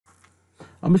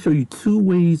I'm gonna show you two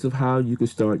ways of how you can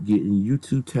start getting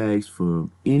YouTube tags for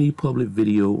any public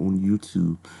video on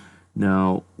YouTube.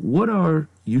 Now, what are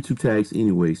YouTube tags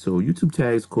anyway? So YouTube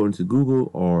tags, according to Google,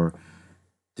 are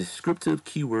descriptive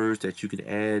keywords that you can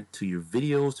add to your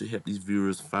videos to help these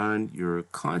viewers find your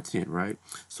content, right?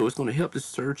 So it's going to help the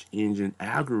search engine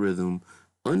algorithm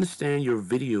understand your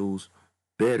videos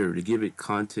better to give it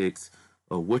context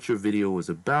of what your video is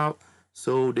about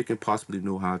so they can possibly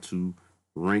know how to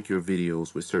rank your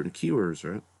videos with certain keywords,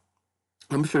 right?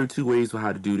 I'm gonna show you two ways of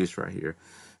how to do this right here.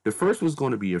 The first was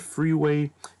going to be a free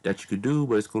way that you could do,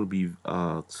 but it's going to be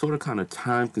sort of kind of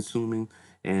time consuming.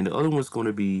 And the other one's going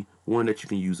to be one that you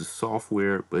can use a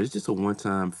software, but it's just a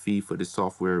one-time fee for the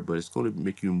software, but it's going to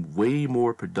make you way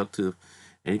more productive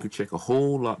and you can check a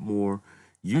whole lot more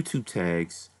YouTube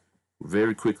tags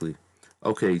very quickly.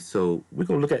 Okay, so we're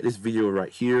going to look at this video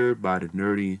right here by the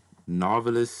Nerdy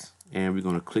Novelist, and we're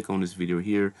going to click on this video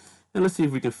here, and let's see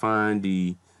if we can find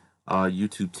the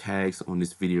YouTube tags on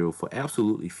this video for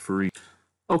absolutely free.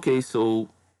 Okay, so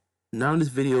now this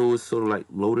video is sort of like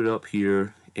loaded up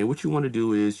here, and what you want to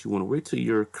do is you want to wait till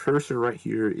your cursor right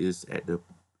here is at the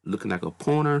looking like a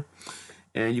pointer,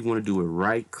 and you want to do a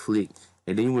right click,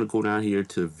 and then you want to go down here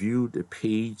to view the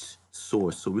page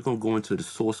source. So we're going to go into the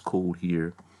source code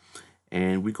here,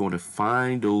 and we're going to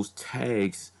find those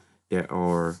tags that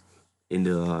are in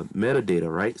the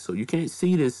metadata, right? So you can't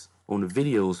see this on the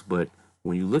videos, but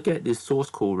when you look at this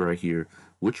source code right here,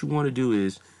 what you want to do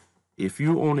is, if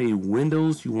you're on a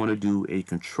Windows, you want to do a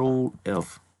Control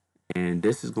F, and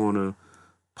this is going to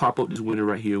pop up this window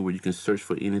right here where you can search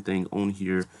for anything on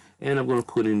here, and I'm going to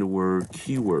put in the word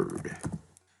keyword.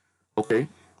 Okay,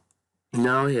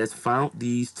 now it has found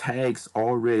these tags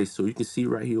already, so you can see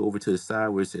right here over to the side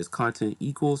where it says content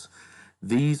equals.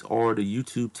 These are the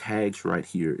YouTube tags right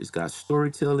here. It's got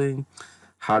storytelling,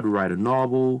 how to write a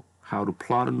novel, how to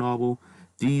plot a novel.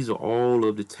 These are all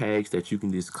of the tags that you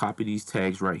can just copy these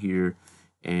tags right here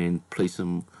and place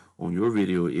them on your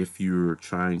video if you're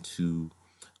trying to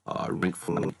rank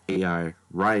for like AI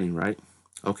writing, right?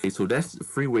 Okay, so that's the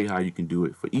free way how you can do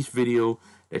it. For each video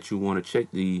that you want to check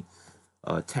the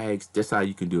tags, that's how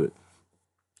you can do it.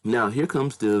 Now here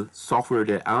comes the software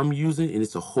that I'm using, and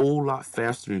it's a whole lot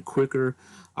faster and quicker.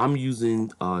 I'm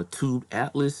using Tube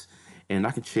Atlas, and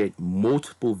I can check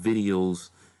multiple videos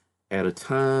at a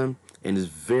time, and it's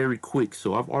very quick.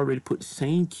 So I've already put the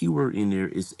same keyword in there.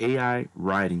 It's AI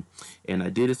writing, and I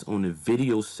did this on the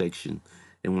video section.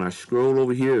 And when I scroll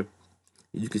over here,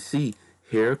 you can see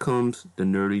here comes the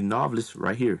Nerdy Novelist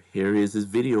right here. Here is this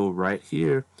video right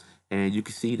here, and you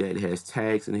can see that it has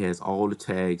tags, and it has all the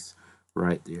tags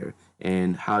right there.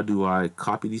 And how do I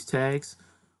copy these tags?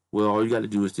 Well, all you got to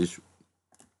do is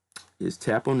just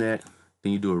tap on that,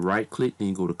 then you do a right click, then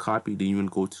you go to copy, then you're going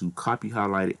to go to copy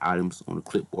highlighted items on the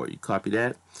clipboard. You copy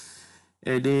that,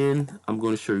 and then I'm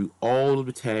going to show you all of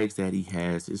the tags that he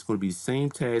has. It's going to be the same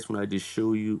tags when I just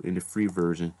show you in the free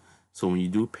version. So when you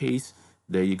do paste,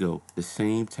 there you go, the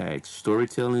same tags: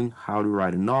 storytelling, how to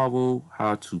write a novel,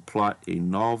 how to plot a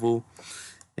novel.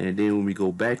 And then when we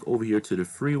go back over here to the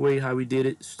freeway, how we did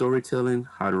it: storytelling,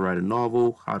 how to write a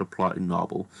novel, how to plot a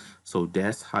novel. So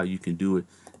that's how you can do it.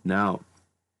 Now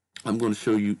I'm going to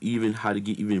show you even how to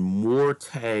get even more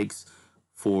tags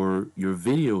for your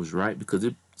videos, right? Because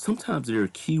sometimes there are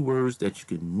keywords that you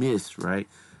can miss, right?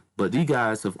 But these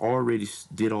guys have already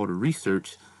did all the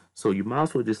research, so you might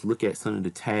as well just look at some of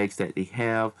the tags that they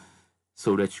have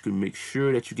so that you can make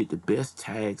sure that you get the best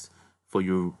tags for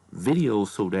your videos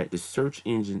so that the search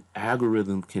engine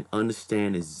algorithm can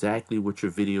understand exactly what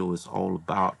your video is all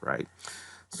about, right?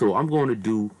 So I'm going to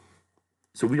do,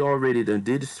 so we already done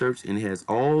did the search, and it has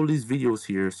all these videos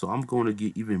here. So I'm going to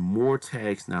get even more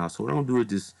tags now. So what I'm going to do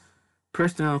is just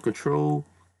press down Control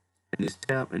and just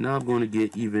tap, and now I'm going to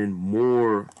get even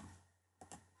more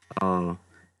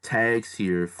tags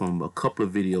here from a couple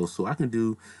of videos. So I can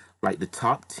do like the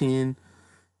top 10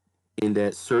 in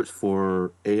that search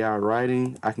for AI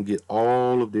writing. I can get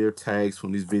all of their tags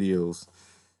from these videos.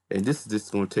 And this is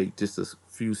just going to take just a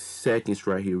few seconds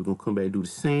right here. We're going to come back and do the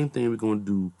same thing. We're going to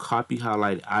do copy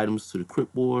highlighted items to the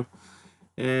clipboard.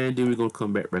 And then we're going to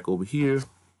come back over here.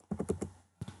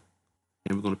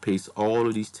 And we're going to paste all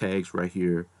of these tags right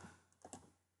here.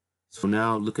 So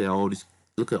now look at all these.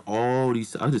 Look at all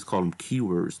these. I just call them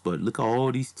keywords, but look at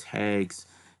all these tags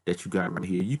that you got right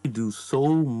here. You can do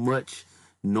so much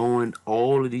knowing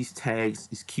all of these tags,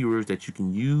 these keywords that you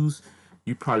can use.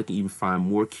 You probably can even find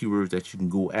more keywords that you can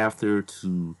go after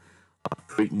to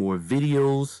create more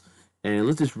videos. And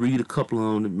let's just read a couple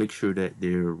of them to make sure that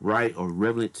they're right or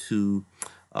relevant to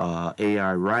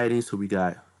AI writing. So we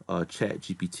got Chat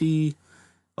GPT.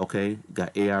 Okay,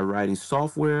 got AI writing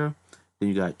software. Then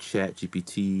you got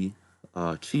ChatGPT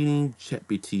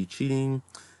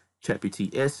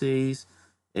ChatGPT essays,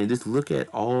 and just look at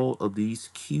all of these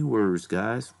keywords,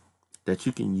 guys, that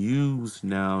you can use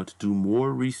now to do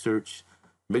more research.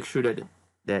 Make sure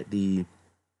that the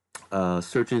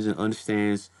search engine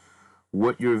understands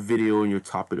what your video and your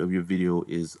topic of your video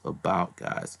is about,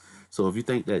 guys. So if you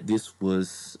think that this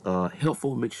was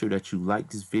helpful, make sure that you like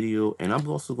this video, and I'm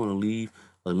also going to leave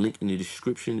a link in the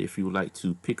description if you would like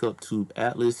to pick up Tube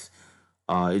Atlas.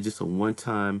 It's just a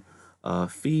one-time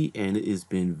fee, and it has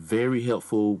been very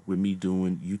helpful with me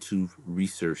doing YouTube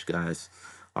research, guys.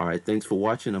 All right, thanks for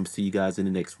watching. I'm see you guys in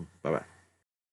the next one. Bye bye.